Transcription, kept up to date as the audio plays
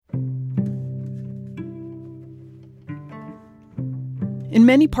In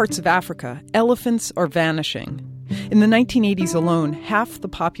many parts of Africa, elephants are vanishing. In the 1980s alone, half the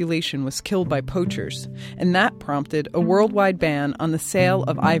population was killed by poachers, and that prompted a worldwide ban on the sale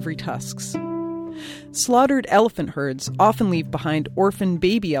of ivory tusks. Slaughtered elephant herds often leave behind orphaned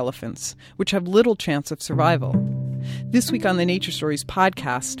baby elephants, which have little chance of survival. This week on the Nature Stories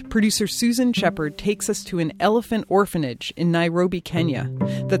podcast, producer Susan Shepard takes us to an elephant orphanage in Nairobi, Kenya,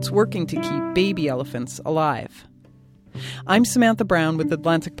 that's working to keep baby elephants alive. I'm Samantha Brown with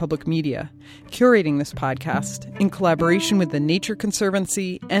Atlantic Public Media, curating this podcast in collaboration with the Nature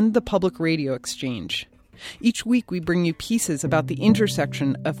Conservancy and the Public Radio Exchange. Each week we bring you pieces about the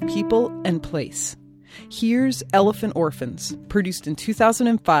intersection of people and place. Here's Elephant Orphans, produced in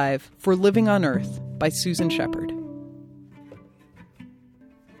 2005 for Living on Earth by Susan Shepard.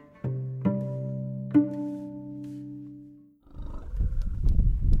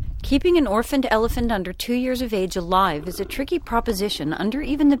 Keeping an orphaned elephant under 2 years of age alive is a tricky proposition under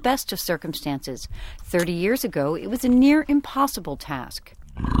even the best of circumstances. 30 years ago, it was a near impossible task.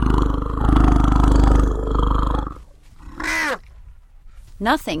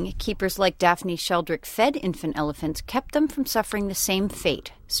 Nothing, keepers like Daphne Sheldrick fed infant elephants, kept them from suffering the same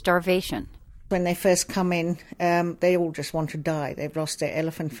fate, starvation. When they first come in, they all just want to die. They've lost their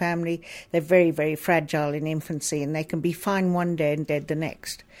elephant family. They're very, very fragile in infancy, and they can be fine one day and dead the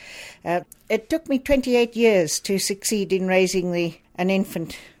next. It took me 28 years to succeed in raising an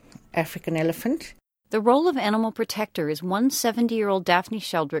infant African elephant. The role of animal protector is one 70-year-old Daphne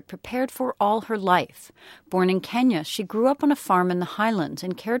Sheldrick prepared for all her life. Born in Kenya, she grew up on a farm in the highlands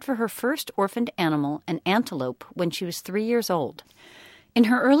and cared for her first orphaned animal, an antelope, when she was 3 years old. In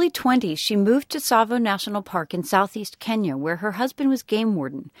her early 20s, she moved to Tsavo National Park in southeast Kenya, where her husband was game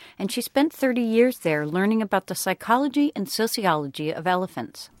warden, and she spent 30 years there learning about the psychology and sociology of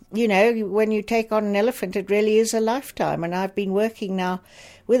elephants. You know, when you take on an elephant, it really is a lifetime, and I've been working now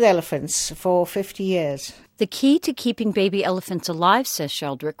with elephants for 50 years. The key to keeping baby elephants alive, says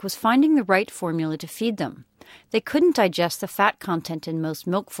Sheldrick, was finding the right formula to feed them. They couldn't digest the fat content in most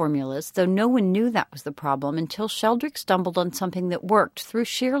milk formulas, though no one knew that was the problem until Sheldrick stumbled on something that worked through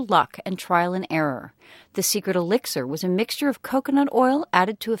sheer luck and trial and error. The secret elixir was a mixture of coconut oil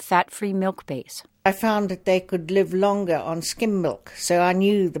added to a fat-free milk base. I found that they could live longer on skim milk, so I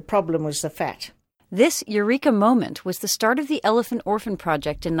knew the problem was the fat. This eureka moment was the start of the Elephant Orphan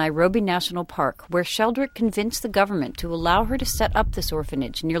Project in Nairobi National Park, where Sheldrick convinced the government to allow her to set up this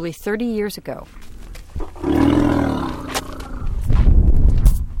orphanage nearly 30 years ago.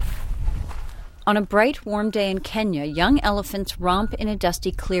 On a bright, warm day in Kenya, young elephants romp in a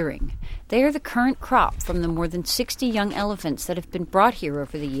dusty clearing. They are the current crop from the more than 60 young elephants that have been brought here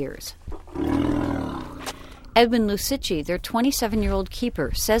over the years. Edwin Lusici, their 27-year-old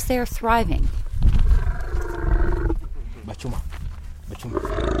keeper, says they are thriving.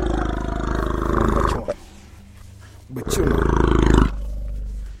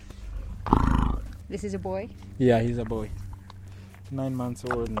 This is a boy? Yeah, he's a boy. 9 months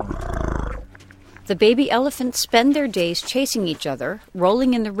old now. The baby elephants spend their days chasing each other,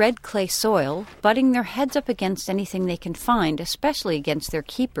 rolling in the red clay soil, butting their heads up against anything they can find, especially against their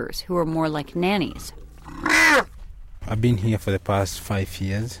keepers, who are more like nannies. I've been here for the past 5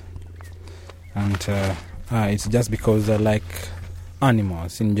 years, and it's just because I like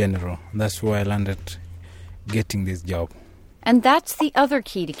animals in general. That's why I landed getting this job. And that's the other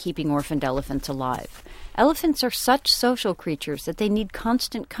key to keeping orphaned elephants alive. Elephants are such social creatures that they need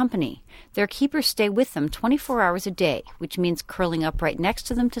constant company. Their keepers stay with them 24 hours a day, which means curling up right next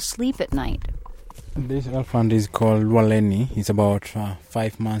to them to sleep at night. This elephant is called Waleni. He's about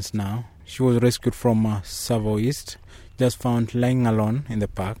 5 months now. She was rescued from Tsavo East, just found lying alone in the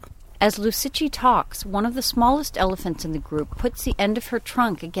park. As Lusici talks, one of the smallest elephants in the group puts the end of her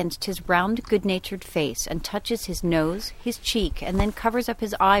trunk against his round, good-natured face and touches his nose, his cheek, and then covers up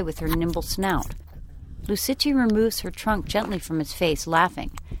his eye with her nimble snout. Lusici removes her trunk gently from his face,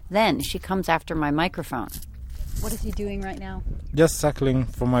 laughing. Then she comes after my microphone. What is he doing right now? Just suckling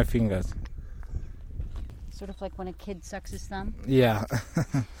from my fingers. Sort of like when a kid sucks his thumb? Yeah.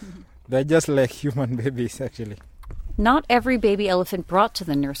 They're just like human babies, actually. Not every baby elephant brought to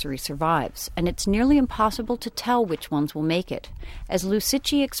the nursery survives, and it's nearly impossible to tell which ones will make it. As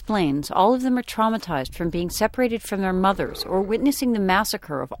Lusici explains, all of them are traumatized from being separated from their mothers or witnessing the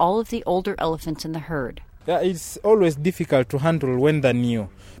massacre of all of the older elephants in the herd. Yeah, it's always difficult to handle when they're new,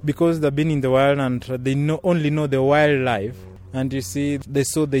 because they've been in the wild and they only know the wildlife. And you see, they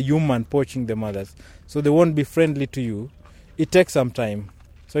saw the human poaching the mothers, so they won't be friendly to you. It takes some time,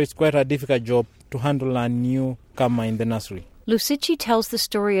 so it's quite a difficult job to handle a newcomer in the nursery. Lusici tells the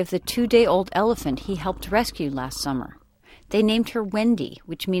story of the 2-day-old elephant he helped rescue last summer. They named her Wendy,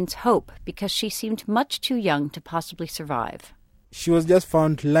 which means hope, because she seemed much too young to possibly survive. She was just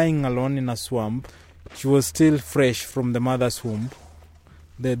found lying alone in a swamp. She was still fresh from the mother's womb.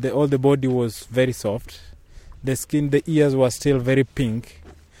 All the body was very soft. The skin, the ears were still very pink.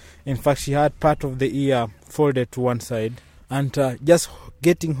 In fact, she had part of the ear folded to one side. And just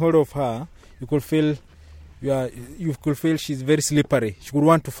getting hold of her, you could feel she's very slippery. She would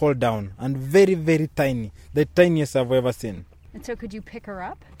want to fall down, and very, very tiny, the tiniest I've ever seen. And so could you pick her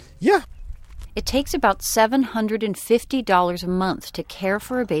up? Yeah. It takes about $750 a month to care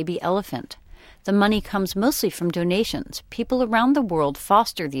for a baby elephant. The money comes mostly from donations. People around the world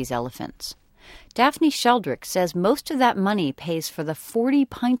foster these elephants. Daphne Sheldrick says most of that money pays for the 40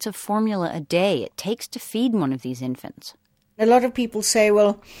 pints of formula a day it takes to feed one of these infants. A lot of people say,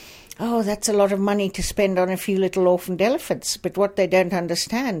 well, that's a lot of money to spend on a few little orphaned elephants. But what they don't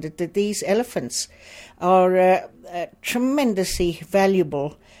understand is that these elephants are tremendously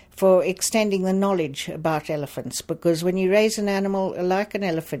valuable for extending the knowledge about elephants. Because when you raise an animal like an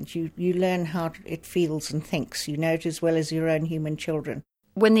elephant, you learn how it feels and thinks. You know it as well as your own human children.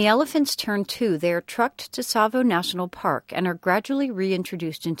 When the elephants turn 2, they are trucked to Tsavo National Park and are gradually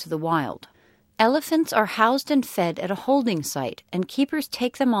reintroduced into the wild. Elephants are housed and fed at a holding site, and keepers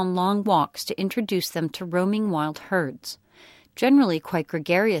take them on long walks to introduce them to roaming wild herds. Generally quite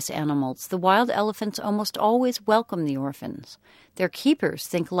gregarious animals, the wild elephants almost always welcome the orphans. Their keepers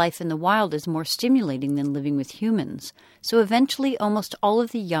think life in the wild is more stimulating than living with humans, so eventually almost all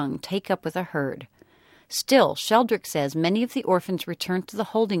of the young take up with a herd. Still, Sheldrick says many of the orphans return to the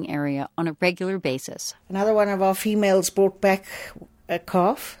holding area on a regular basis. Another one of our females brought back a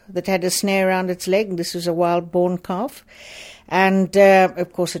calf that had a snare around its leg. This was a wild-born calf. And,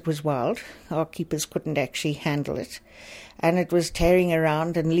 of course, it was wild. Our keepers couldn't actually handle it. And it was tearing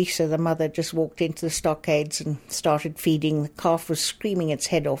around, and Lisa, the mother, just walked into the stockades and started feeding. The calf was screaming its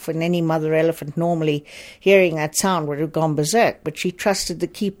head off, and any mother elephant normally hearing that sound would have gone berserk. But she trusted the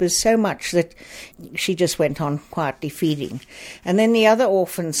keepers so much that she just went on quietly feeding. And then the other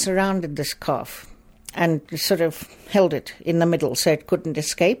orphans surrounded this calf and sort of held it in the middle so it couldn't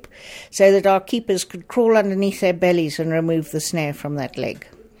escape, so that our keepers could crawl underneath their bellies and remove the snare from that leg.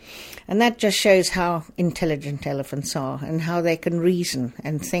 And that just shows how intelligent elephants are and how they can reason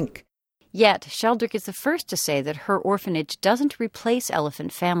and think. Yet, Sheldrick is the first to say that her orphanage doesn't replace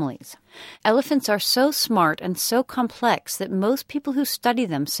elephant families. Elephants are so smart and so complex that most people who study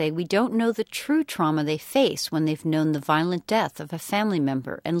them say we don't know the true trauma they face when they've known the violent death of a family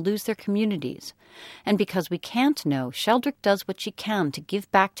member and lose their communities. And because we can't know, Sheldrick does what she can to give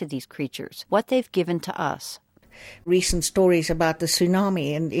back to these creatures what they've given to us. Recent stories about the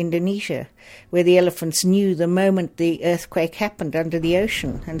tsunami in Indonesia, where the elephants knew the moment the earthquake happened under the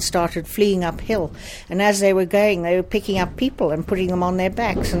ocean and started fleeing uphill. And as they were going, they were picking up people and putting them on their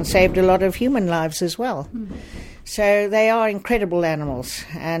backs and saved a lot of human lives as well. Mm-hmm. So they are incredible animals,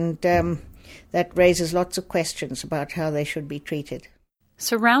 and that raises lots of questions about how they should be treated.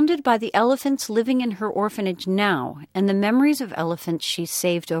 Surrounded by the elephants living in her orphanage now and the memories of elephants she's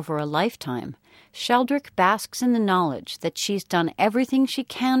saved over a lifetime, Sheldrick basks in the knowledge that she's done everything she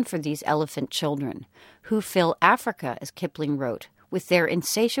can for these elephant children, who fill Africa, as Kipling wrote, with their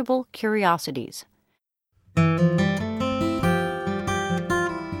insatiable curiosities.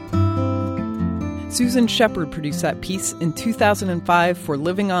 Susan Shepard produced that piece in 2005 for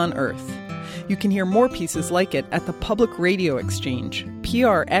Living on Earth. You can hear more pieces like it at the Public Radio Exchange,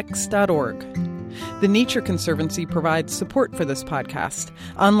 prx.org. The Nature Conservancy provides support for this podcast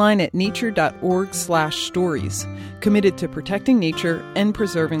online at nature.org/stories, committed to protecting nature and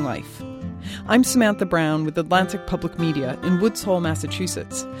preserving life. I'm Samantha Brown with Atlantic Public Media in Woods Hole,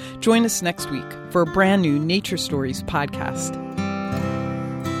 Massachusetts. Join us next week for a brand new Nature Stories podcast.